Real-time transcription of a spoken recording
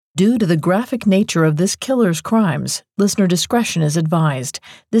Due to the graphic nature of this killer's crimes, listener discretion is advised.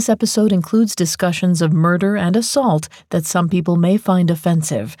 This episode includes discussions of murder and assault that some people may find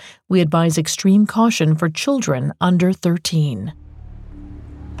offensive. We advise extreme caution for children under 13.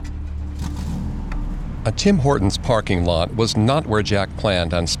 A Tim Hortons parking lot was not where Jack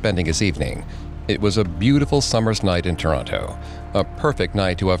planned on spending his evening. It was a beautiful summer's night in Toronto, a perfect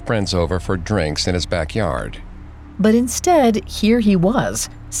night to have friends over for drinks in his backyard. But instead, here he was,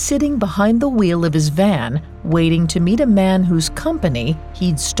 sitting behind the wheel of his van, waiting to meet a man whose company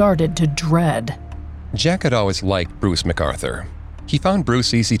he'd started to dread. Jack had always liked Bruce McArthur. He found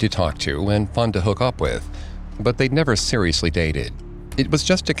Bruce easy to talk to and fun to hook up with, but they'd never seriously dated. It was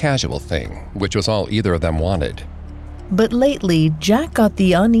just a casual thing, which was all either of them wanted. But lately, Jack got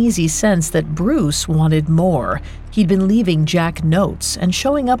the uneasy sense that Bruce wanted more. He'd been leaving Jack notes and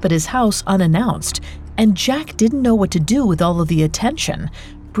showing up at his house unannounced, and Jack didn't know what to do with all of the attention.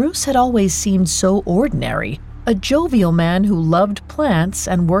 Bruce had always seemed so ordinary, a jovial man who loved plants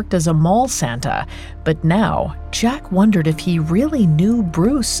and worked as a mall Santa. But now, Jack wondered if he really knew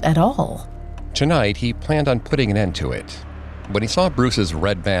Bruce at all. Tonight, he planned on putting an end to it. When he saw Bruce's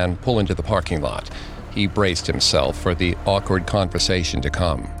red van pull into the parking lot, he braced himself for the awkward conversation to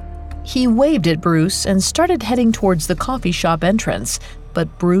come. He waved at Bruce and started heading towards the coffee shop entrance,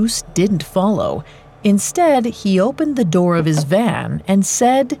 but Bruce didn't follow. Instead, he opened the door of his van and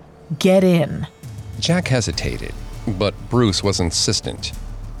said, "Get in." Jack hesitated, but Bruce was insistent.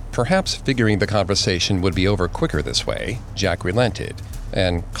 Perhaps figuring the conversation would be over quicker this way, Jack relented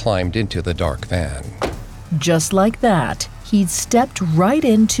and climbed into the dark van. Just like that, he'd stepped right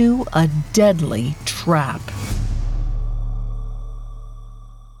into a deadly trap.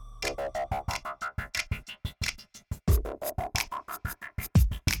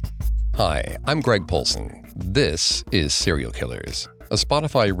 Hi, I'm Greg Polson. This is Serial Killers, a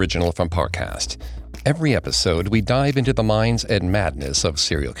Spotify original from Parcast. Every episode, we dive into the minds and madness of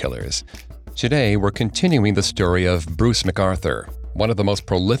serial killers. Today, we're continuing the story of Bruce McArthur, one of the most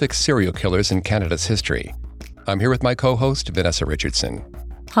prolific serial killers in Canada's history. I'm here with my co-host, Vanessa Richardson.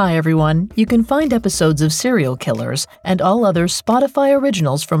 Hi, everyone. You can find episodes of Serial Killers and all other Spotify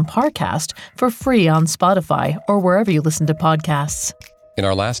originals from Parcast for free on Spotify or wherever you listen to podcasts. In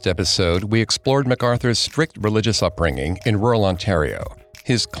our last episode, we explored McArthur's strict religious upbringing in rural Ontario,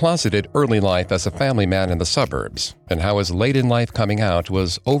 his closeted early life as a family man in the suburbs, and how his late-in-life coming out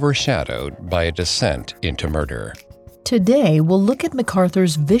was overshadowed by a descent into murder. Today, we'll look at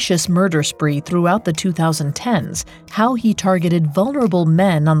McArthur's vicious murder spree throughout the 2010s, how he targeted vulnerable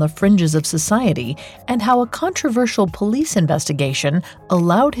men on the fringes of society, and how a controversial police investigation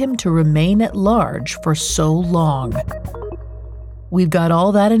allowed him to remain at large for so long. We've got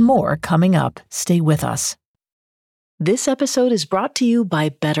all that and more coming up. Stay with us. This episode is brought to you by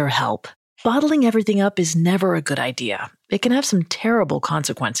BetterHelp. Bottling everything up is never a good idea. It can have some terrible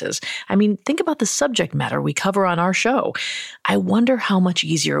consequences. I mean, think about the subject matter we cover on our show. I wonder how much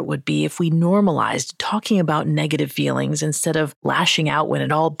easier it would be if we normalized talking about negative feelings instead of lashing out when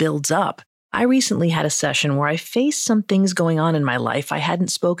it all builds up. I recently had a session where I faced some things going on in my life I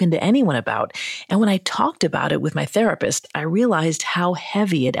hadn't spoken to anyone about, and when I talked about it with my therapist, I realized how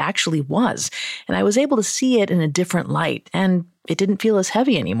heavy it actually was, and I was able to see it in a different light, and it didn't feel as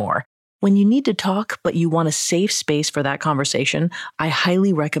heavy anymore. When you need to talk, but you want a safe space for that conversation, I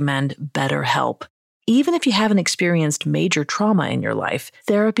highly recommend BetterHelp. Even if you haven't experienced major trauma in your life,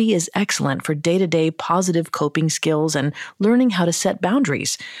 therapy is excellent for day-to-day positive coping skills and learning how to set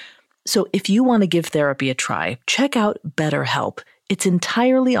boundaries. So if you want to give therapy a try, check out BetterHelp. It's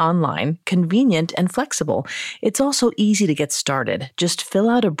entirely online, convenient, and flexible. It's also easy to get started. Just fill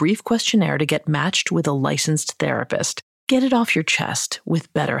out a brief questionnaire to get matched with a licensed therapist. Get it off your chest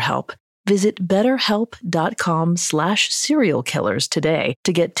with BetterHelp. Visit betterhelp.com/serialkillers today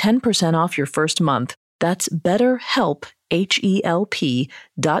to get 10% off your first month. That's BetterHelp,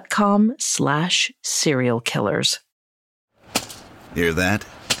 HELP.com/serialkillers. Hear that?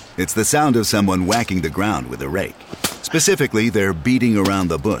 It's the sound of someone whacking the ground with a rake. Specifically, they're beating around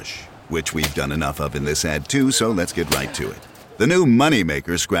the bush, which we've done enough of in this ad too, so let's get right to it. The new Money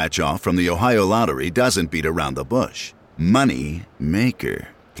Maker scratch-off from the Ohio Lottery doesn't beat around the bush. Money Maker.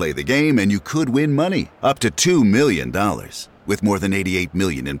 Play the game and you could win money, up to $2 million. With more than $88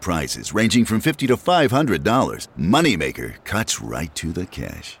 million in prizes, ranging from $50 to $500, Moneymaker cuts right to the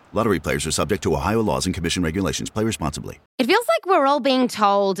cash. Lottery players are subject to Ohio laws and commission regulations. Play responsibly. It feels like we're all being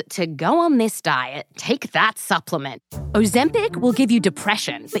told to go on this diet, take that supplement. Ozempic will give you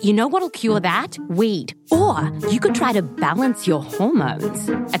depression, but you know what'll cure that? Weed. Or you could try to balance your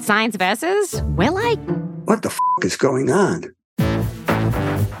hormones. At Science Versus, we're like, what the f*** is going on?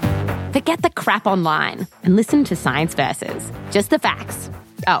 Forget the crap online and listen to Science Versus. Just the facts.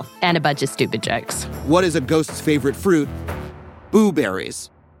 Oh, and a bunch of stupid jokes. What is a ghost's favorite fruit?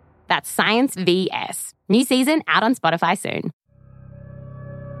 Blueberries. That's Science VS. New season out on Spotify soon.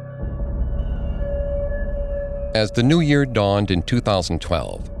 As the new year dawned in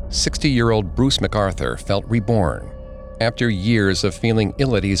 2012, 60-year-old Bruce McArthur felt reborn. After years of feeling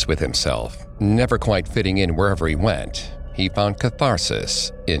ill at ease with himself, never quite fitting in wherever he went, he found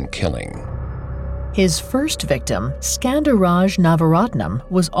catharsis in killing. His first victim, Skandaraj Navaratnam,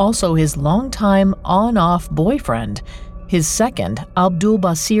 was also his longtime on-off boyfriend. His second, Abdul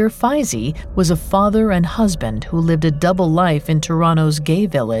Basir Faizi, was a father and husband who lived a double life in Toronto's gay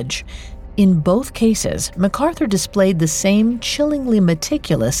village. In both cases, McArthur displayed the same chillingly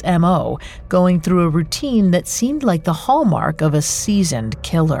meticulous MO, going through a routine that seemed like the hallmark of a seasoned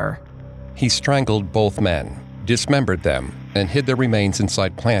killer. He strangled both men, dismembered them, and hid their remains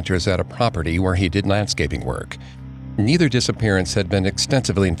inside planters at a property where he did landscaping work. Neither disappearance had been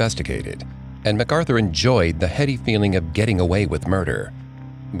extensively investigated, and McArthur enjoyed the heady feeling of getting away with murder.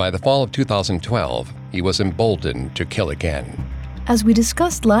 By the fall of 2012, he was emboldened to kill again. As we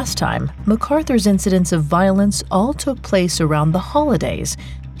discussed last time, McArthur's incidents of violence all took place around the holidays.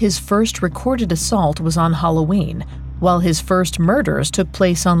 His first recorded assault was on Halloween, while his first murders took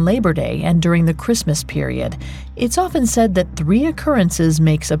place on Labor Day and during the Christmas period. It's often said that 3 occurrences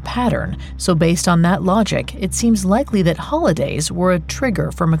makes a pattern, so based on that logic, it seems likely that holidays were a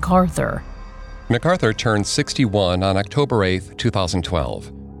trigger for McArthur. McArthur turned 61 on October 8,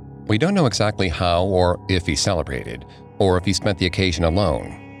 2012. We don't know exactly how or if he celebrated, or if he spent the occasion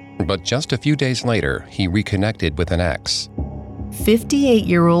alone. But just a few days later, he reconnected with an ex.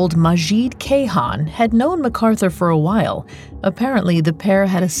 58-year-old Majid Kayhan had known McArthur for a while. Apparently, the pair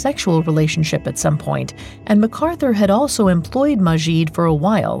had a sexual relationship at some point, and McArthur had also employed Majid for a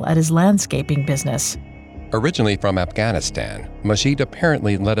while at his landscaping business. Originally from Afghanistan, Majid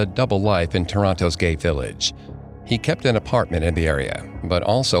apparently led a double life in Toronto's gay village. He kept an apartment in the area, but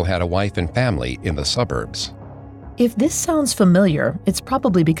also had a wife and family in the suburbs. If this sounds familiar, it's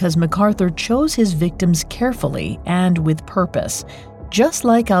probably because McArthur chose his victims carefully and with purpose. Just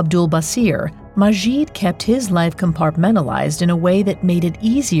like Abdul Basir, Majid kept his life compartmentalized in a way that made it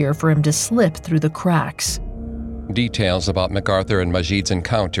easier for him to slip through the cracks. Details about McArthur and Majid's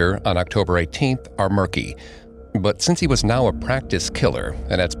encounter on October 18th are murky. But since he was now a practiced killer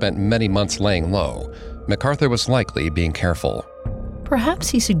and had spent many months laying low, McArthur was likely being careful. Perhaps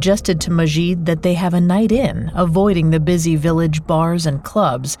he suggested to Majid that they have a night in, avoiding the busy village bars and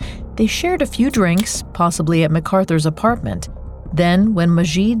clubs. They shared a few drinks, possibly at McArthur's apartment. Then, when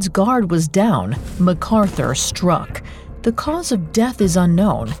Majid's guard was down, McArthur struck. The cause of death is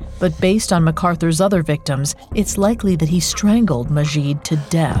unknown, but based on McArthur's other victims, it's likely that he strangled Majid to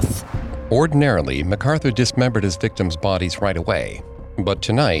death. Ordinarily, McArthur dismembered his victims' bodies right away, but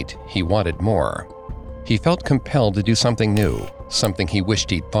tonight he wanted more. He felt compelled to do something new, something he wished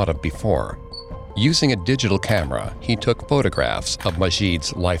he'd thought of before. Using a digital camera, he took photographs of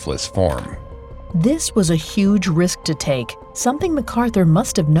Majid's lifeless form. This was a huge risk to take, something McArthur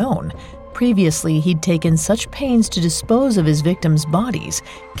must have known. Previously, he'd taken such pains to dispose of his victims' bodies,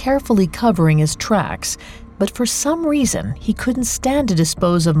 carefully covering his tracks. But for some reason, he couldn't stand to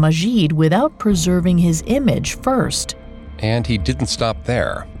dispose of Majid without preserving his image first. And he didn't stop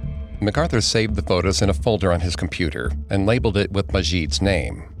there. McArthur saved the photos in a folder on his computer and labeled it with Majid's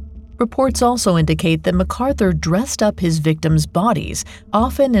name. Reports also indicate that McArthur dressed up his victims' bodies,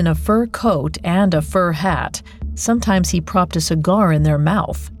 often in a fur coat and a fur hat. Sometimes he propped a cigar in their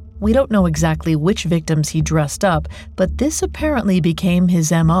mouth. We don't know exactly which victims he dressed up, but this apparently became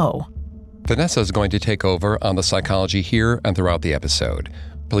his MO. Vanessa is going to take over on the psychology here and throughout the episode.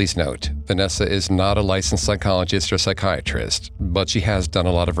 Please note, Vanessa is not a licensed psychologist or psychiatrist, but she has done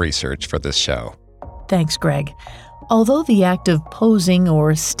a lot of research for this show. Thanks, Greg. Although the act of posing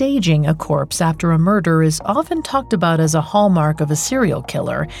or staging a corpse after a murder is often talked about as a hallmark of a serial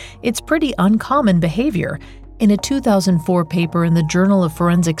killer, it's pretty uncommon behavior. In a 2004 paper in the Journal of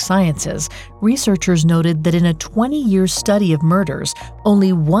Forensic Sciences, researchers noted that in a 20-year study of murders,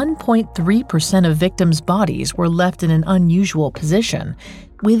 only 1.3% of victims' bodies were left in an unusual position.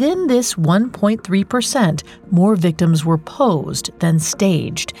 Within this 1.3%, more victims were posed than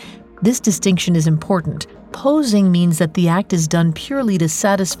staged. This distinction is important. Posing means that the act is done purely to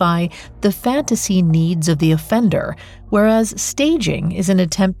satisfy the fantasy needs of the offender, whereas staging is an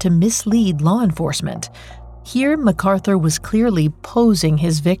attempt to mislead law enforcement. Here, McArthur was clearly posing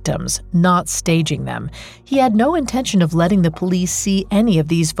his victims, not staging them. He had no intention of letting the police see any of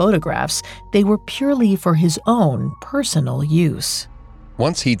these photographs. They were purely for his own personal use.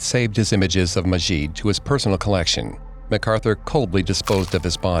 Once he'd saved his images of Majid to his personal collection, McArthur coldly disposed of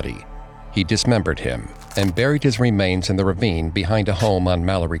his body. He dismembered him and buried his remains in the ravine behind a home on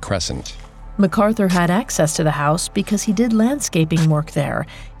Mallory Crescent. McArthur had access to the house because he did landscaping work there.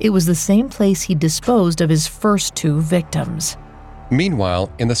 It was the same place he disposed of his first 2 victims.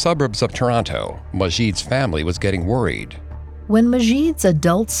 Meanwhile, in the suburbs of Toronto, Majid's family was getting worried. When Majid's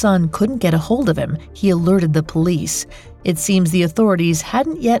adult son couldn't get a hold of him, he alerted the police. It seems the authorities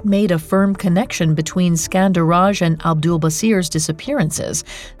hadn't yet made a firm connection between Skandaraj and Abdul Basir's disappearances,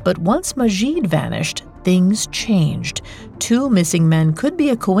 but once Majid vanished, things changed. 2 missing men could be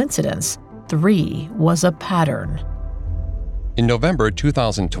a coincidence. 3 was a pattern. In November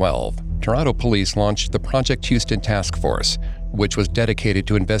 2012, Toronto police launched the Project Houston Task Force, which was dedicated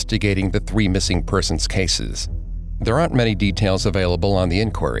to investigating the 3 missing persons cases. There aren't many details available on the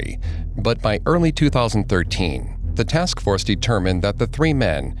inquiry, but by early 2013, the task force determined that the 3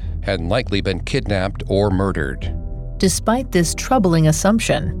 men had likely been kidnapped or murdered. Despite this troubling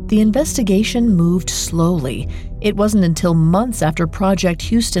assumption, the investigation moved slowly. It wasn't until months after Project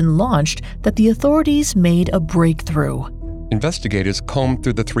Houston launched that the authorities made a breakthrough. Investigators combed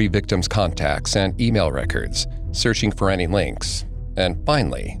through the 3 victims' contacts and email records, searching for any links, and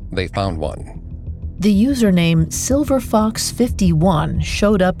finally, they found one. The username SilverFox51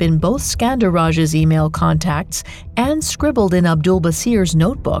 showed up in both Skandaraj's email contacts and scribbled in Abdul Basir's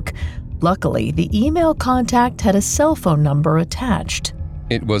notebook. Luckily, the email contact had a cell phone number attached.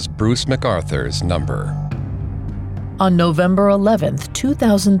 It was Bruce McArthur's number. On November 11,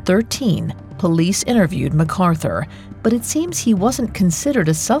 2013, police interviewed McArthur, but it seems he wasn't considered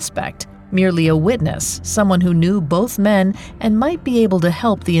a suspect, merely a witness, someone who knew both men and might be able to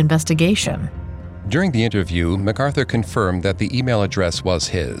help the investigation. During the interview, McArthur confirmed that the email address was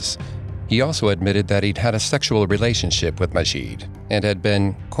his. He also admitted that he'd had a sexual relationship with Majid and had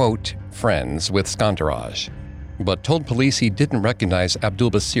been, quote, friends with Skandaraj, but told police he didn't recognize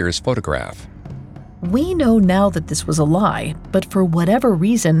Abdul Basir's photograph. We know now that this was a lie, but for whatever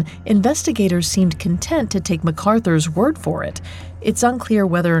reason, investigators seemed content to take McArthur's word for it. It's unclear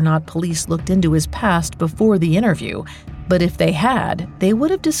whether or not police looked into his past before the interview, but if they had, they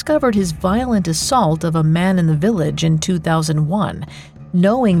would have discovered his violent assault of a man in the village in 2001.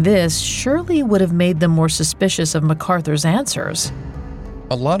 Knowing this surely would have made them more suspicious of McArthur's answers.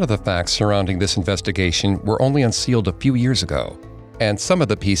 A lot of the facts surrounding this investigation were only unsealed a few years ago, and some of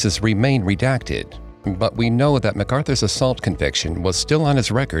the pieces remain redacted. But we know that McArthur's assault conviction was still on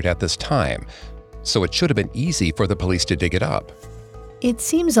his record at this time, so it should have been easy for the police to dig it up. It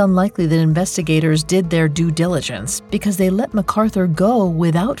seems unlikely that investigators did their due diligence because they let McArthur go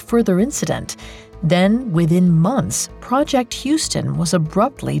without further incident. Then, within months, Project Houston was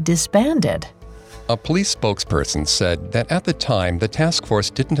abruptly disbanded. A police spokesperson said that at the time the task force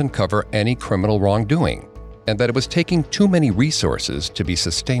didn't uncover any criminal wrongdoing, and that it was taking too many resources to be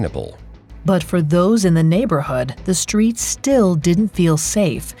sustainable. But for those in the neighborhood, the streets still didn't feel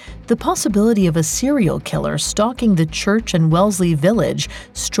safe. The possibility of a serial killer stalking the church and Wellesley village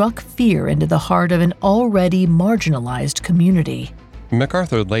struck fear into the heart of an already marginalized community.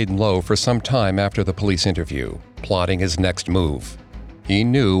 McArthur laid low for some time after the police interview, plotting his next move. He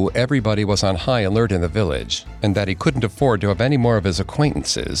knew everybody was on high alert in the village, and that he couldn't afford to have any more of his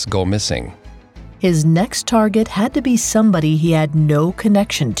acquaintances go missing. His next target had to be somebody he had no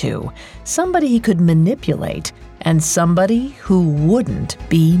connection to, somebody he could manipulate, and somebody who wouldn't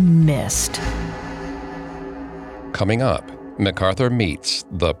be missed. Coming up, McArthur meets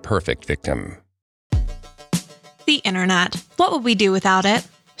the perfect victim. The internet. What would we do without it?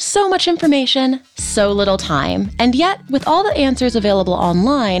 So much information, so little time, and yet, with all the answers available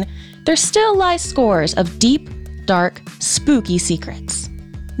online, there still lie scores of deep, dark, spooky secrets.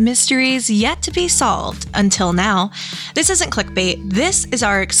 Mysteries yet to be solved until now. This isn't clickbait. This is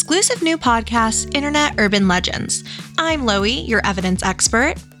our exclusive new podcast, Internet Urban Legends. I'm Loie, your evidence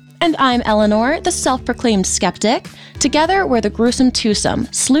expert. And I'm Eleanor, the self-proclaimed skeptic. Together, we're the gruesome twosome,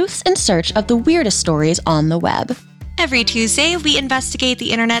 sleuths in search of the weirdest stories on the web. Every Tuesday, we investigate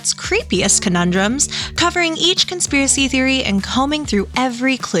the internet's creepiest conundrums, covering each conspiracy theory and combing through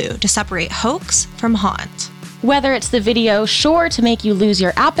every clue to separate hoax from haunt. Whether it's the video sure to make you lose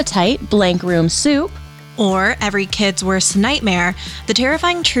your appetite, Blank Room Soup, or every kid's worst nightmare, the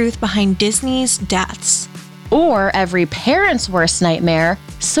terrifying truth behind Disney's deaths. Or every parent's worst nightmare,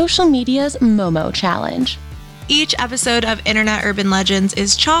 social media's Momo challenge. Each episode of Internet Urban Legends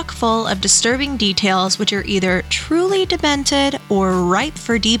is chock full of disturbing details which are either truly demented or ripe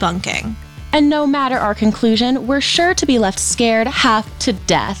for debunking. And no matter our conclusion, we're sure to be left scared half to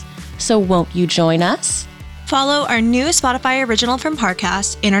death. So won't you join us? Follow our new Spotify original from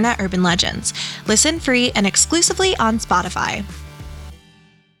Parcast, Internet Urban Legends. Listen free and exclusively on Spotify.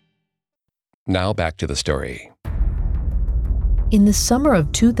 Now back to the story. In the summer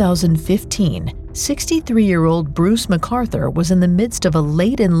of 2015, 63-year-old Bruce McArthur was in the midst of a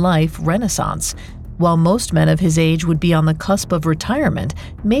late-in-life renaissance. While most men of his age would be on the cusp of retirement,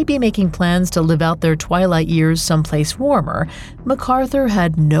 maybe making plans to live out their twilight years someplace warmer, McArthur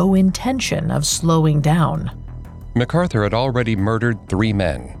had no intention of slowing down. McArthur had already murdered 3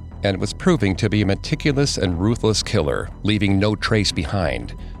 men and was proving to be a meticulous and ruthless killer, leaving no trace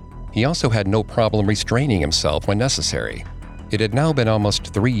behind. He also had no problem restraining himself when necessary. It had now been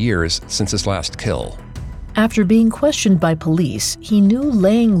almost 3 years since his last kill. After being questioned by police, he knew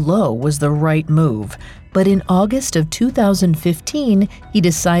laying low was the right move. But in August of 2015, he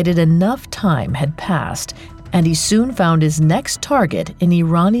decided enough time had passed, and he soon found his next target, an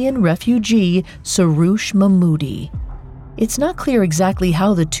Iranian refugee, Soroush Mahmoudi. It's not clear exactly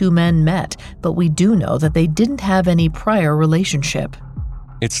how the 2 men met, but we do know that they didn't have any prior relationship.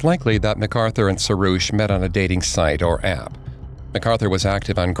 It's likely that McArthur and Soroush met on a dating site or app. McArthur was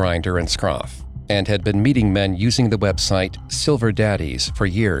active on Grindr and Scruff, and had been meeting men using the website Silver Daddies for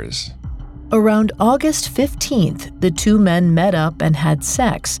years. Around August 15th, the 2 men met up and had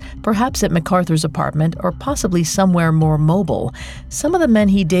sex, perhaps at McArthur's apartment or possibly somewhere more mobile. Some of the men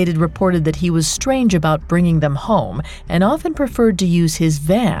he dated reported that he was strange about bringing them home and often preferred to use his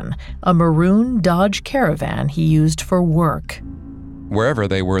van, a maroon Dodge Caravan he used for work. Wherever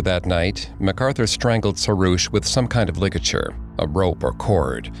they were that night, McArthur strangled Soroush with some kind of ligature, a rope or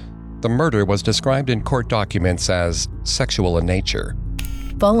cord. The murder was described in court documents as sexual in nature.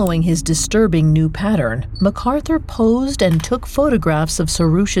 Following his disturbing new pattern, McArthur posed and took photographs of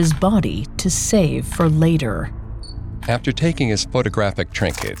Soroush's body to save for later. After taking his photographic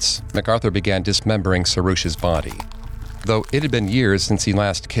trinkets, McArthur began dismembering Soroush's body. Though it had been years since he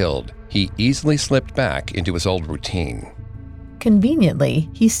last killed, he easily slipped back into his old routine. Conveniently,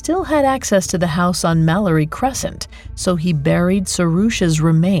 he still had access to the house on Mallory Crescent, so he buried Soroush's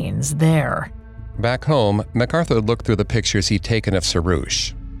remains there. Back home, McArthur looked through the pictures he'd taken of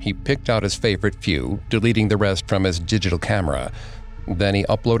Soroush. He picked out his favorite few, deleting the rest from his digital camera. Then he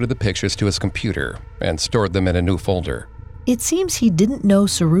uploaded the pictures to his computer and stored them in a new folder. It seems he didn't know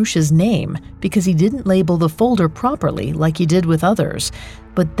Soroush's name because he didn't label the folder properly like he did with others.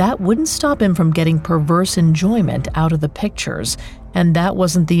 But that wouldn't stop him from getting perverse enjoyment out of the pictures, and that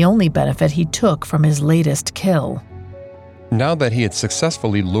wasn't the only benefit he took from his latest kill. Now that he had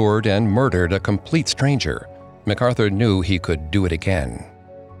successfully lured and murdered a complete stranger, McArthur knew he could do it again.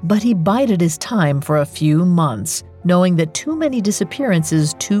 But he bided his time for a few months, knowing that too many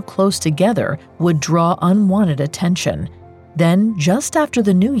disappearances too close together would draw unwanted attention. Then, just after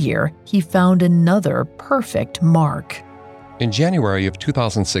the new year, he found another perfect mark. In January of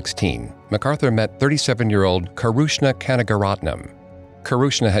 2016, McArthur met 37-year-old Karushna Kanagaratnam.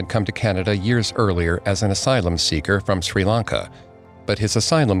 Karushna had come to Canada years earlier as an asylum seeker from Sri Lanka, but his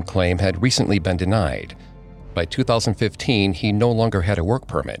asylum claim had recently been denied. By 2015, he no longer had a work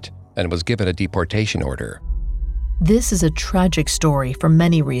permit and was given a deportation order. This is a tragic story for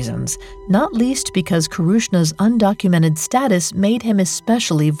many reasons, not least because Karushna's undocumented status made him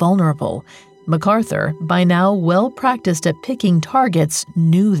especially vulnerable. McArthur, by now well practiced at picking targets,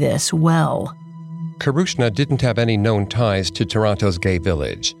 knew this well. Karushna didn't have any known ties to Toronto's gay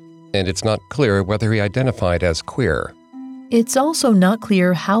village, and it's not clear whether he identified as queer. It's also not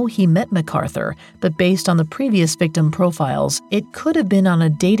clear how he met McArthur, but based on the previous victim profiles, it could have been on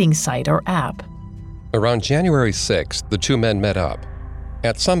a dating site or app. Around January 6th, the 2 men met up.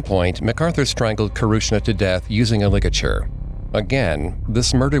 At some point, McArthur strangled Karushna to death using a ligature. Again,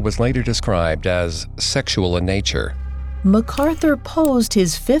 this murder was later described as sexual in nature. McArthur posed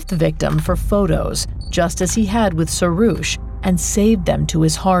his 5th victim for photos, just as he had with Soroush, and saved them to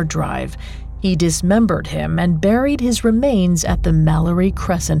his hard drive. He dismembered him and buried his remains at the Mallory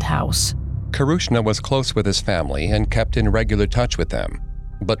Crescent house. Karushna was close with his family and kept in regular touch with them.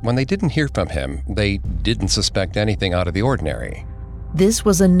 But when they didn't hear from him, they didn't suspect anything out of the ordinary. This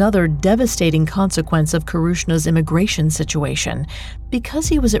was another devastating consequence of Karushna's immigration situation. Because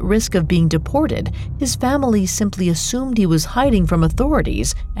he was at risk of being deported, his family simply assumed he was hiding from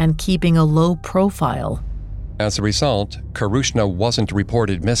authorities and keeping a low profile. As a result, Karushna wasn't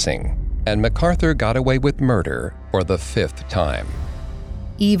reported missing, and McArthur got away with murder for the 5th time.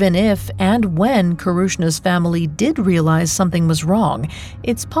 Even if and when Karushna's family did realize something was wrong,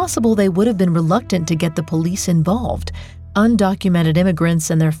 it's possible they would have been reluctant to get the police involved. Undocumented immigrants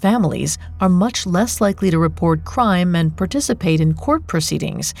and their families are much less likely to report crime and participate in court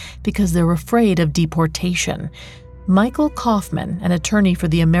proceedings because they're afraid of deportation. Michael Kaufman, an attorney for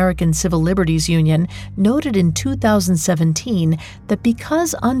the American Civil Liberties Union, noted in 2017 that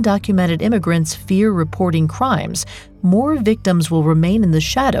because undocumented immigrants fear reporting crimes, more victims will remain in the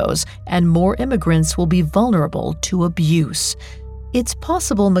shadows and more immigrants will be vulnerable to abuse. It's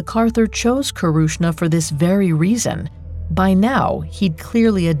possible McArthur chose Karushna for this very reason. By now, he'd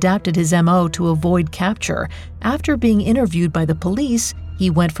clearly adapted his MO to avoid capture. After being interviewed by the police, he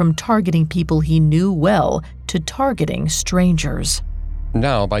went from targeting people he knew well to targeting strangers.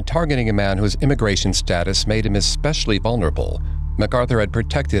 Now, by targeting a man whose immigration status made him especially vulnerable, McArthur had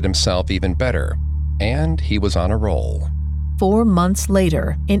protected himself even better, and he was on a roll. 4 months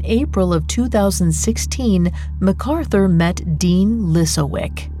later, in April of 2016, McArthur met Dean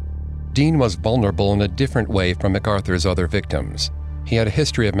Lissowick. Dean was vulnerable in a different way from McArthur's other victims. He had a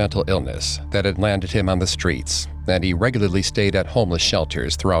history of mental illness that had landed him on the streets, and he regularly stayed at homeless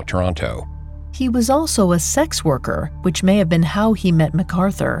shelters throughout Toronto. He was also a sex worker, which may have been how he met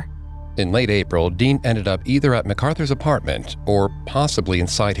McArthur. In late April, Dean ended up either at McArthur's apartment or possibly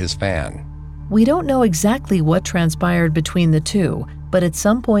inside his van. We don't know exactly what transpired between the two, but at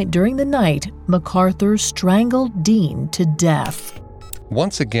some point during the night, McArthur strangled Dean to death.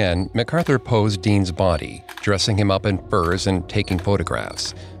 Once again, McArthur posed Dean's body, dressing him up in furs and taking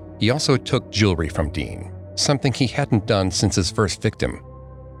photographs. He also took jewelry from Dean, something he hadn't done since his first victim.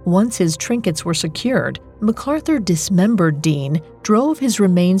 Once his trinkets were secured, McArthur dismembered Dean, drove his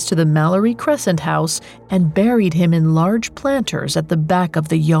remains to the Mallory Crescent house, and buried him in large planters at the back of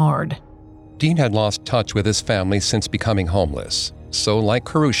the yard. Dean had lost touch with his family since becoming homeless, so like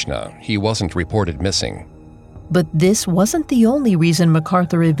Karushna, he wasn't reported missing. But this wasn't the only reason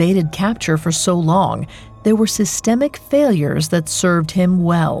McArthur evaded capture for so long. There were systemic failures that served him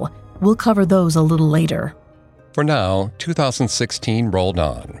well. We'll cover those a little later. For now, 2016 rolled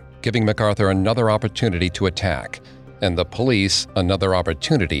on, giving McArthur another opportunity to attack, and the police another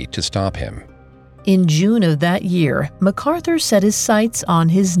opportunity to stop him. In June of that year, McArthur set his sights on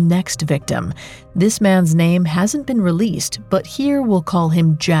his next victim. This man's name hasn't been released, but here we'll call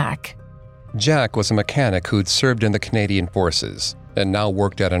him Jack. Jack was a mechanic who'd served in the Canadian Forces and now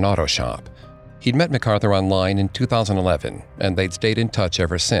worked at an auto shop. He'd met McArthur online in 2011, and they'd stayed in touch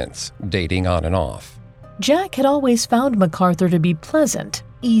ever since, dating on and off. Jack had always found McArthur to be pleasant,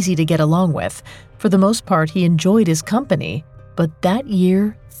 easy to get along with. For the most part, he enjoyed his company. But that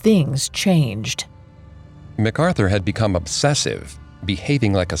year, things changed. McArthur had become obsessive,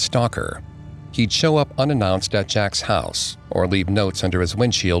 behaving like a stalker. He'd show up unannounced at Jack's house or leave notes under his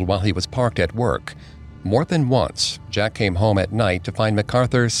windshield while he was parked at work. More than once, Jack came home at night to find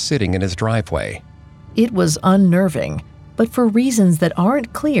McArthur sitting in his driveway. It was unnerving, but for reasons that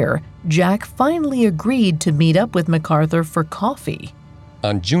aren't clear, Jack finally agreed to meet up with McArthur for coffee.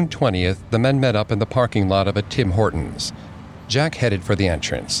 On June 20th, the men met up in the parking lot of a Tim Hortons. Jack headed for the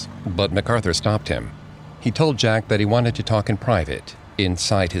entrance, but McArthur stopped him. He told Jack that he wanted to talk in private,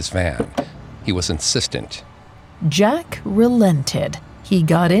 inside his van. He was insistent. Jack relented. He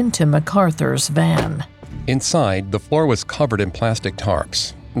got into McArthur's van. Inside, the floor was covered in plastic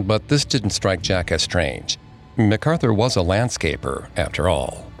tarps, but this didn't strike Jack as strange. McArthur was a landscaper, after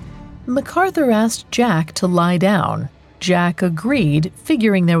all. McArthur asked Jack to lie down. Jack agreed,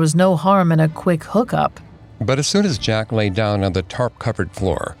 figuring there was no harm in a quick hookup. But as soon as Jack lay down on the tarp-covered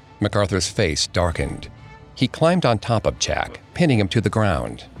floor, McArthur's face darkened. He climbed on top of Jack, pinning him to the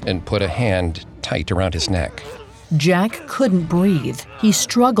ground, and put a hand tight around his neck. Jack couldn't breathe. He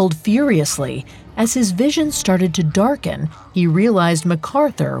struggled furiously. As his vision started to darken, he realized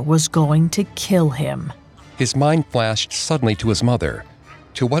McArthur was going to kill him. His mind flashed suddenly to his mother,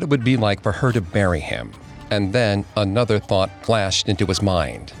 to what it would be like for her to bury him. And then another thought flashed into his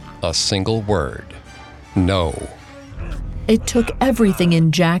mind, a single word: no. It took everything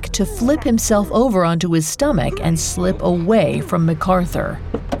in Jack to flip himself over onto his stomach and slip away from McArthur.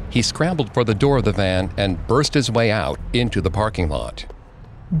 He scrambled for the door of the van and burst his way out into the parking lot.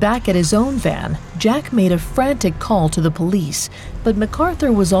 Back at his own van, Jack made a frantic call to the police, but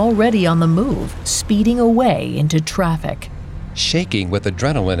McArthur was already on the move, speeding away into traffic. Shaking with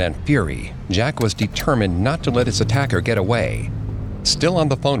adrenaline and fury, Jack was determined not to let his attacker get away. Still on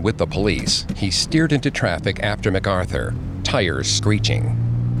the phone with the police, he steered into traffic after McArthur, tires screeching.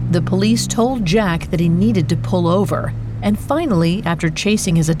 The police told Jack that he needed to pull over, and finally, after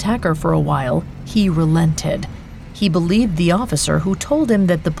chasing his attacker for a while, he relented. He believed the officer who told him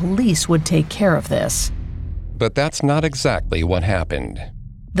that the police would take care of this. But that's not exactly what happened.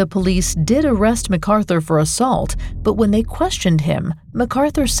 The police did arrest McArthur for assault, but when they questioned him,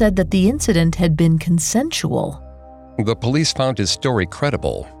 McArthur said that the incident had been consensual. The police found his story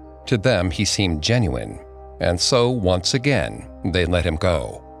credible. To them, he seemed genuine. And so, once again, they let him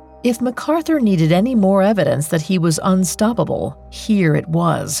go. If McArthur needed any more evidence that he was unstoppable, here it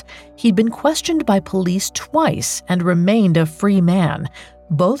was. He'd been questioned by police twice and remained a free man.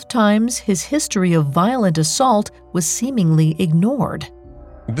 Both times, his history of violent assault was seemingly ignored.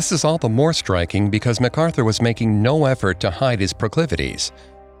 This is all the more striking because McArthur was making no effort to hide his proclivities.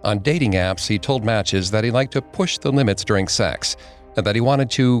 On dating apps, he told matches that he liked to push the limits during sex, and that he wanted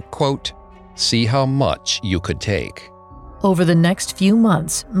to, quote, see how much you could take. Over the next few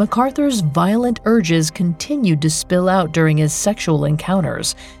months, McArthur's violent urges continued to spill out during his sexual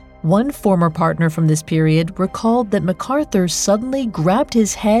encounters. One former partner from this period recalled that McArthur suddenly grabbed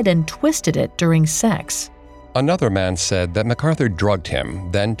his head and twisted it during sex. Another man said that McArthur drugged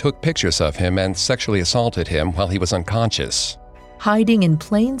him, then took pictures of him and sexually assaulted him while he was unconscious. Hiding in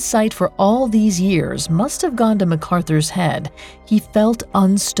plain sight for all these years must have gone to McArthur's head. He felt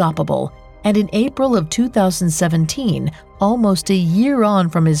unstoppable, and in April of 2017, almost a year on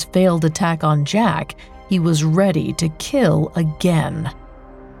from his failed attack on Jack, he was ready to kill again.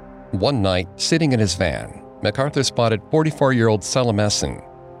 One night, sitting in his van, McArthur spotted 44-year-old Selim Essen.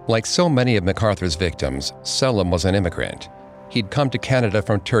 Like so many of McArthur's victims, Selim was an immigrant. He'd come to Canada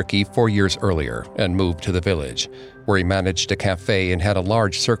from Turkey 4 years earlier and moved to the village, where he managed a cafe and had a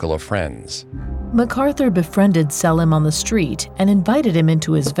large circle of friends. McArthur befriended Selim on the street and invited him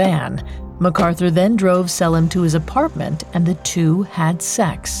into his van. McArthur then drove Selim to his apartment and the two had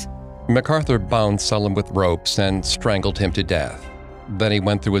sex. McArthur bound Selim with ropes and strangled him to death. Then he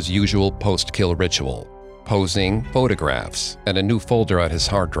went through his usual post-kill ritual, posing, photographs, and a new folder on his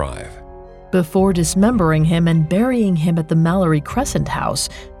hard drive. Before dismembering him and burying him at the Mallory Crescent house,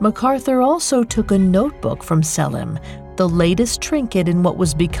 McArthur also took a notebook from Selim, the latest trinket in what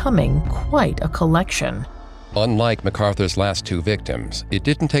was becoming quite a collection. Unlike McArthur's last two victims, it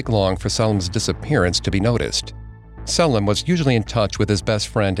didn't take long for Selim's disappearance to be noticed. Selim was usually in touch with his best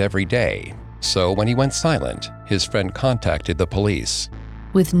friend every day, so when he went silent, his friend contacted the police.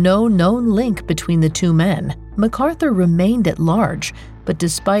 With no known link between the two men, McArthur remained at large, but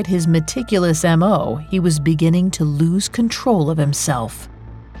despite his meticulous MO, he was beginning to lose control of himself.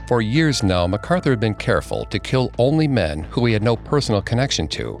 For years now, McArthur had been careful to kill only men who he had no personal connection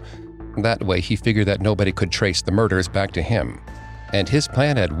to. That way, he figured that nobody could trace the murders back to him. And his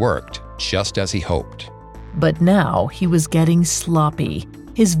plan had worked, just as he hoped. But now he was getting sloppy.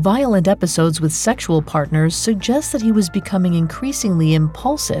 His violent episodes with sexual partners suggest that he was becoming increasingly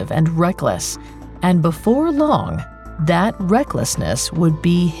impulsive and reckless. And before long, that recklessness would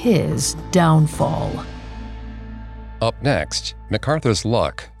be his downfall. Up next, McArthur's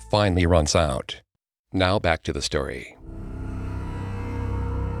luck finally runs out. Now back to the story.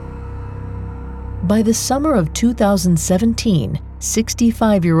 By the summer of 2017,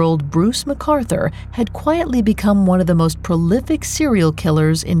 65-year-old Bruce McArthur had quietly become one of the most prolific serial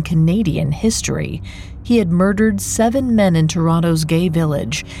killers in Canadian history. He had murdered 7 men in Toronto's gay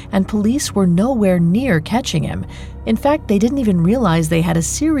village, and police were nowhere near catching him. In fact, they didn't even realize they had a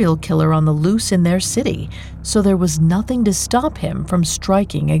serial killer on the loose in their city, so there was nothing to stop him from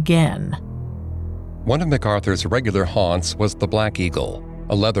striking again. One of McArthur's regular haunts was the Black Eagle,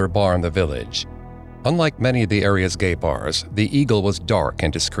 a leather bar in the village. Unlike many of the area's gay bars, the Eagle was dark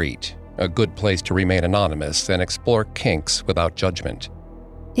and discreet, a good place to remain anonymous and explore kinks without judgment.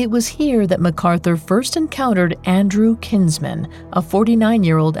 It was here that McArthur first encountered Andrew Kinsman, a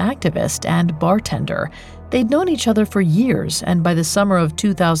 49-year-old activist and bartender. They'd known each other for years, and by the summer of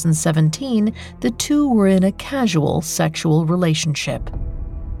 2017, the two were in a casual sexual relationship.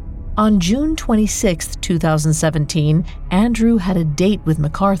 On June 26, 2017, Andrew had a date with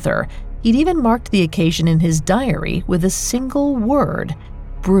McArthur. He'd even marked the occasion in his diary with a single word,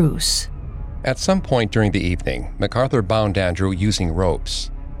 Bruce. At some point during the evening, McArthur bound Andrew using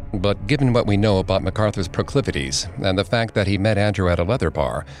ropes. But given what we know about McArthur's proclivities and the fact that he met Andrew at a leather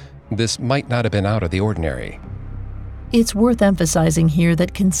bar, this might not have been out of the ordinary. It's worth emphasizing here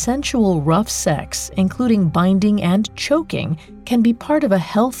that consensual rough sex, including binding and choking, can be part of a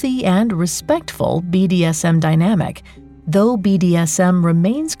healthy and respectful BDSM dynamic. Though BDSM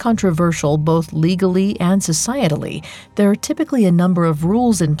remains controversial both legally and societally, there are typically a number of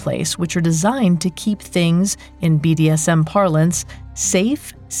rules in place which are designed to keep things, in BDSM parlance,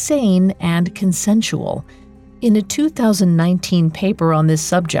 safe, sane, and consensual. In a 2019 paper on this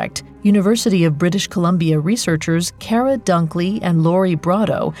subject, University of British Columbia researchers Cara Dunkley and Laurie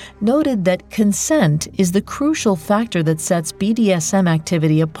Brotto noted that consent is the crucial factor that sets BDSM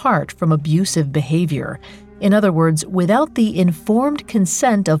activity apart from abusive behavior. In other words, without the informed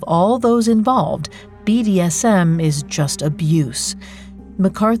consent of all those involved, BDSM is just abuse.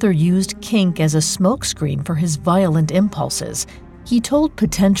 McArthur used kink as a smokescreen for his violent impulses. He told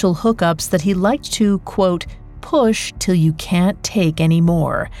potential hookups that he liked to, quote, push till you can't take any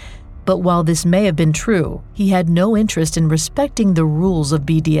more. But while this may have been true, he had no interest in respecting the rules of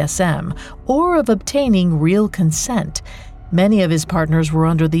BDSM or of obtaining real consent. Many of his partners were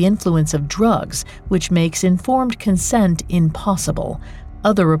under the influence of drugs, which makes informed consent impossible.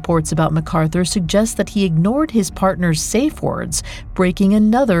 Other reports about McArthur suggest that he ignored his partner's safe words, breaking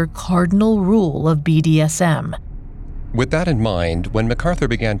another cardinal rule of BDSM. With that in mind, when McArthur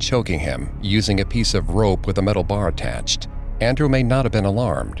began choking him, using a piece of rope with a metal bar attached, Andrew may not have been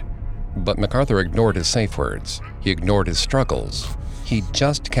alarmed. But McArthur ignored his safe words. He ignored his struggles. He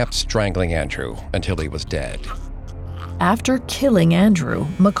just kept strangling Andrew until he was dead. After killing Andrew,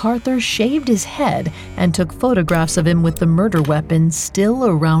 McArthur shaved his head and took photographs of him with the murder weapon still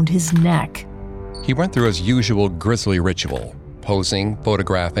around his neck. He went through his usual grisly ritual, posing,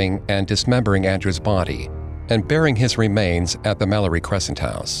 photographing, and dismembering Andrew's body, and burying his remains at the Mallory Crescent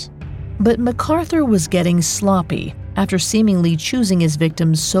house. But McArthur was getting sloppy. After seemingly choosing his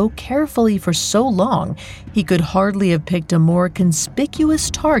victims so carefully for so long, he could hardly have picked a more conspicuous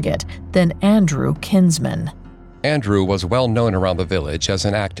target than Andrew Kinsman. Andrew was well known around the village as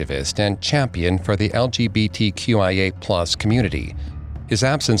an activist and champion for the LGBTQIA+ community. His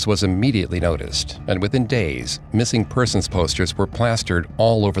absence was immediately noticed, and within days, missing persons posters were plastered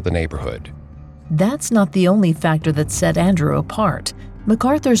all over the neighborhood. That's not the only factor that set Andrew apart.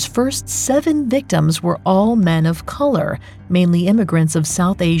 McArthur's first 7 victims were all men of color, mainly immigrants of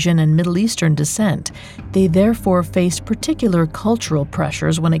South Asian and Middle Eastern descent. They therefore faced particular cultural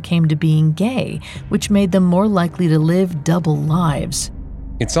pressures when it came to being gay, which made them more likely to live double lives.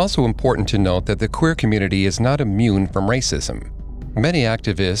 It's also important to note that the queer community is not immune from racism. Many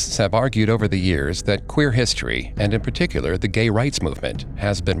activists have argued over the years that queer history, and in particular the gay rights movement,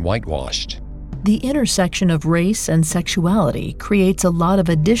 has been whitewashed. The intersection of race and sexuality creates a lot of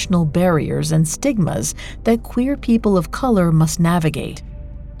additional barriers and stigmas that queer people of color must navigate.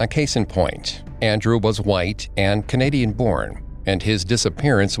 A case in point, Andrew was white and Canadian-born, and his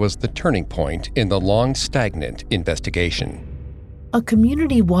disappearance was the turning point in the long stagnant investigation. A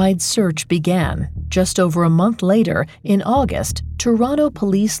community-wide search began. Just over a month later, in August, Toronto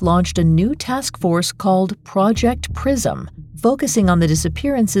police launched a new task force called Project Prism, focusing on the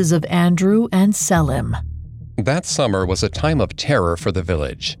disappearances of Andrew and Selim. That summer was a time of terror for the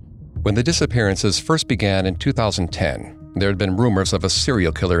village. When the disappearances first began in 2010, there had been rumors of a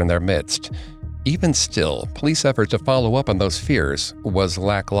serial killer in their midst. Even still, police effort to follow up on those fears was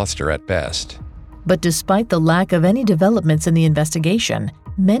lackluster at best. But despite the lack of any developments in the investigation,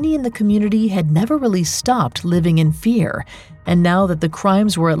 many in the community had never really stopped living in fear. And now that the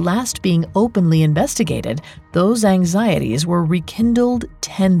crimes were at last being openly investigated, those anxieties were rekindled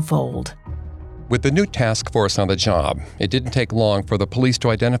tenfold. With the new task force on the job, it didn't take long for the police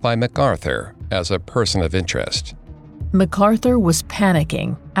to identify McArthur as a person of interest. McArthur was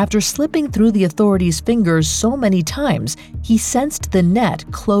panicking. After slipping through the authorities' fingers so many times, he sensed the net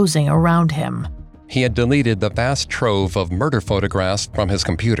closing around him. He had deleted the vast trove of murder photographs from his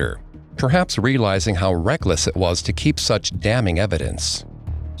computer, perhaps realizing how reckless it was to keep such damning evidence.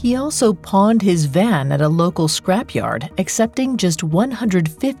 He also pawned his van at a local scrapyard, accepting just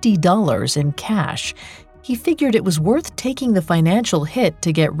 $150 in cash. He figured it was worth taking the financial hit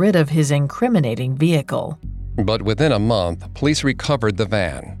to get rid of his incriminating vehicle. But within a month, police recovered the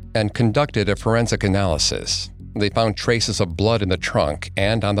van and conducted a forensic analysis. They found traces of blood in the trunk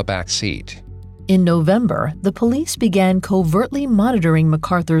and on the back seat. In November, the police began covertly monitoring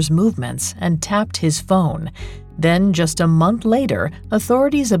McArthur's movements and tapped his phone. Then, just a month later,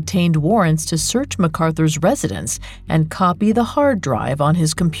 authorities obtained warrants to search McArthur's residence and copy the hard drive on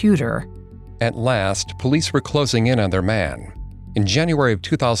his computer. At last, police were closing in on their man. In January of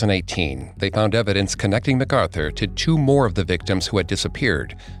 2018, they found evidence connecting McArthur to 2 more of the victims who had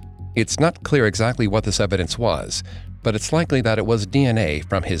disappeared. It's not clear exactly what this evidence was, but it's likely that it was DNA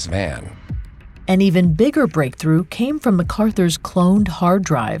from his van. An even bigger breakthrough came from McArthur's cloned hard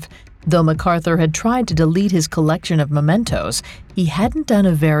drive. Though McArthur had tried to delete his collection of mementos, he hadn't done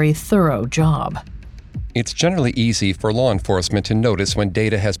a very thorough job. It's generally easy for law enforcement to notice when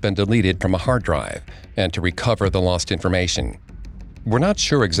data has been deleted from a hard drive and to recover the lost information. We're not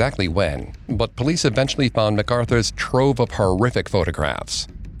sure exactly when, but police eventually found McArthur's trove of horrific photographs,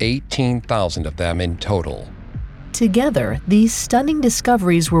 18,000 of them in total. Together, these stunning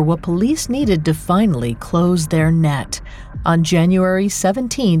discoveries were what police needed to finally close their net. On January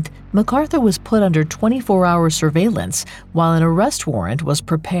 17th, McArthur was put under 24-hour surveillance while an arrest warrant was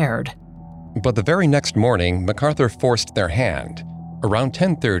prepared. But the very next morning, McArthur forced their hand. Around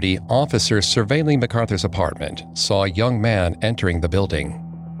 10:30, officers surveilling McArthur's apartment saw a young man entering the building.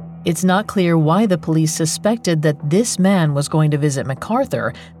 It's not clear why the police suspected that this man was going to visit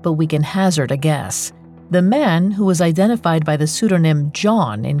McArthur, but we can hazard a guess. The man, who was identified by the pseudonym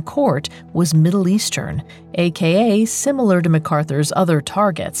John in court, was Middle Eastern, aka similar to McArthur's other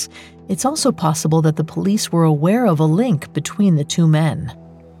targets. It's also possible that the police were aware of a link between the two men.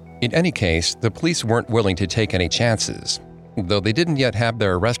 In any case, the police weren't willing to take any chances. Though they didn't yet have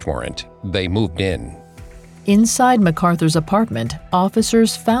their arrest warrant, they moved in. Inside McArthur's apartment,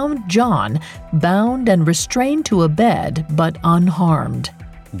 officers found John bound and restrained to a bed, but unharmed.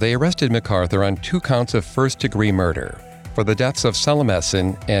 They arrested McArthur on 2 counts of first-degree murder for the deaths of Selim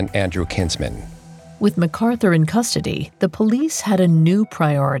Essen and Andrew Kinsman. With McArthur in custody, the police had a new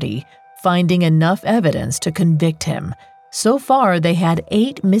priority, finding enough evidence to convict him. So far, they had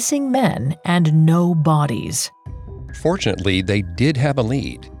 8 missing men and no bodies. Fortunately, they did have a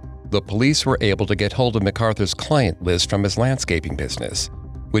lead. The police were able to get hold of McArthur's client list from his landscaping business,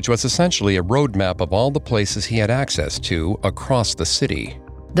 which was essentially a roadmap of all the places he had access to across the city.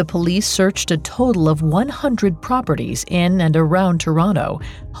 The police searched a total of 100 properties in and around Toronto,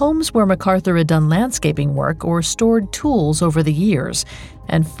 homes where McArthur had done landscaping work or stored tools over the years,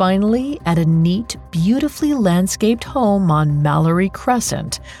 and finally, at a neat, beautifully landscaped home on Mallory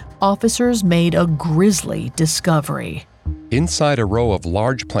Crescent, officers made a grisly discovery. Inside a row of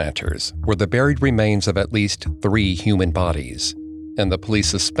large planters were the buried remains of at least 3 human bodies, and the police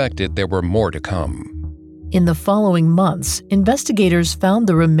suspected there were more to come. In the following months, investigators found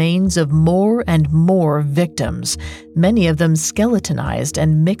the remains of more and more victims, many of them skeletonized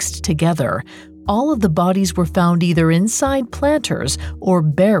and mixed together. All of the bodies were found either inside planters or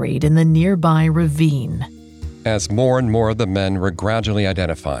buried in the nearby ravine. As more and more of the men were gradually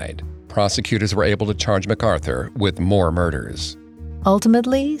identified, prosecutors were able to charge McArthur with more murders.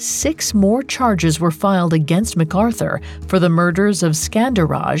 Ultimately, 6 more charges were filed against McArthur for the murders of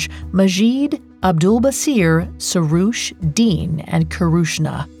Skandaraj, Majid, Abdul Basir, Saroush, Dean, and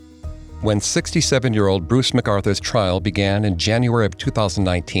Karushna. When 67-year-old Bruce McArthur's trial began in January of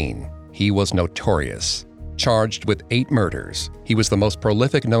 2019, he was notorious. Charged with 8 murders, he was the most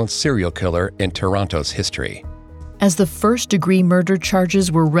prolific known serial killer in Toronto's history. As the first-degree murder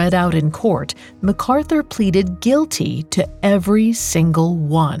charges were read out in court, McArthur pleaded guilty to every single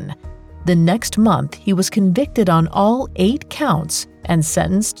one. The next month, he was convicted on all 8 counts and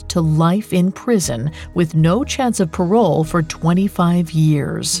sentenced to life in prison with no chance of parole for 25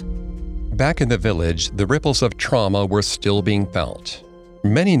 years. Back in the village, the ripples of trauma were still being felt.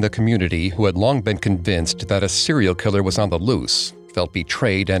 Many in the community who had long been convinced that a serial killer was on the loose felt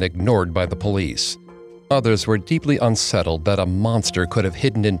betrayed and ignored by the police. Others were deeply unsettled that a monster could have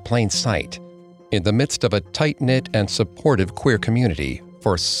hidden in plain sight in the midst of a tight-knit and supportive queer community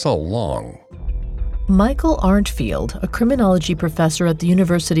for so long. Michael Arntfield, a criminology professor at the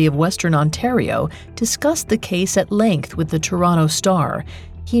University of Western Ontario, discussed the case at length with the Toronto Star.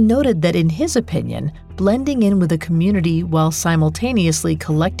 He noted that in his opinion, blending in with a community while simultaneously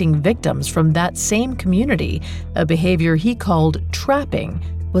collecting victims from that same community, a behavior he called trapping,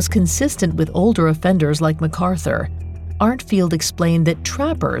 was consistent with older offenders like McArthur. Arntfield explained that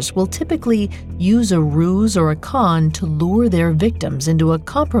trappers will typically use a ruse or a con to lure their victims into a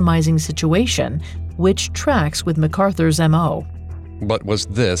compromising situation, which tracks with McArthur's MO. But was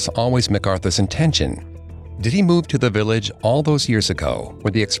this always McArthur's intention? Did he move to the village all those years ago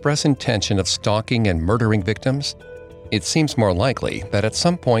with the express intention of stalking and murdering victims? It seems more likely that at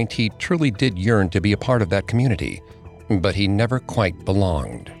some point he truly did yearn to be a part of that community, but he never quite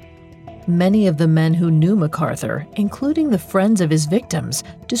belonged. Many of the men who knew McArthur, including the friends of his victims,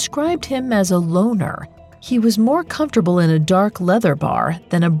 described him as a loner. He was more comfortable in a dark leather bar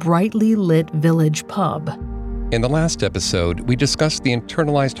than a brightly lit village pub. In the last episode, we discussed the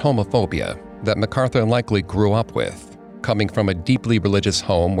internalized homophobia that McArthur likely grew up with, coming from a deeply religious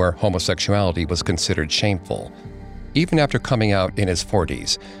home where homosexuality was considered shameful. Even after coming out in his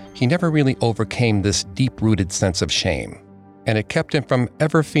 40s, he never really overcame this deep-rooted sense of shame, and it kept him from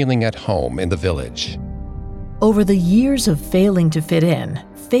ever feeling at home in the village. Over the years of failing to fit in,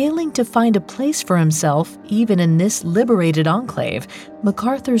 failing to find a place for himself even in this liberated enclave,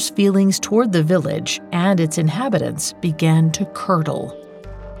 McArthur's feelings toward the village and its inhabitants began to curdle.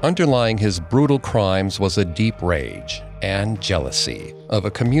 Underlying his brutal crimes was a deep rage and jealousy of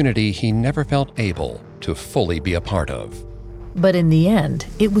a community he never felt able to fully be a part of. But in the end,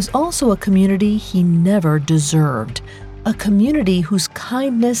 it was also a community he never deserved. A community whose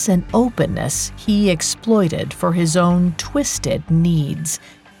kindness and openness he exploited for his own twisted needs.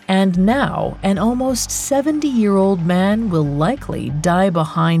 And now, an almost 70-year-old man will likely die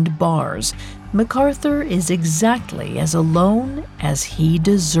behind bars. McArthur is exactly as alone as he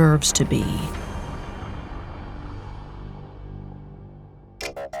deserves to be.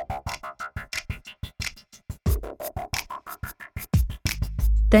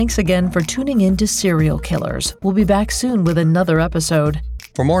 Thanks again for tuning in to Serial Killers. We'll be back soon with another episode.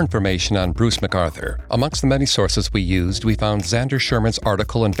 For more information on Bruce McArthur, amongst the many sources we used, we found Xander Sherman's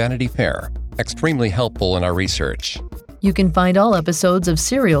article in Vanity Fair, extremely helpful in our research. You can find all episodes of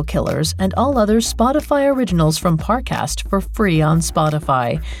Serial Killers and all other Spotify originals from Parcast for free on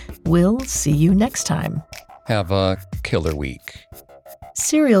Spotify. We'll see you next time. Have a killer week.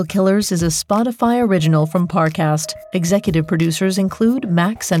 Serial Killers is a Spotify original from Parcast. Executive producers include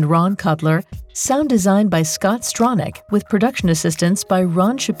Max and Ron Cutler. Sound design by Scott Stronach, with production assistance by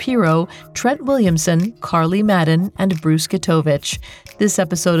Ron Shapiro, Trent Williamson, Carly Madden, and Bruce Gatovich. This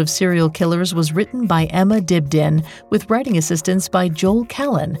episode of Serial Killers was written by Emma Dibdin, with writing assistance by Joel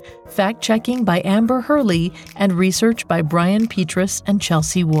Callan, fact-checking by Amber Hurley, and research by Brian Petrus and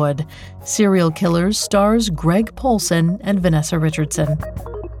Chelsea Wood. Serial Killers stars Greg Polson and Vanessa Richardson.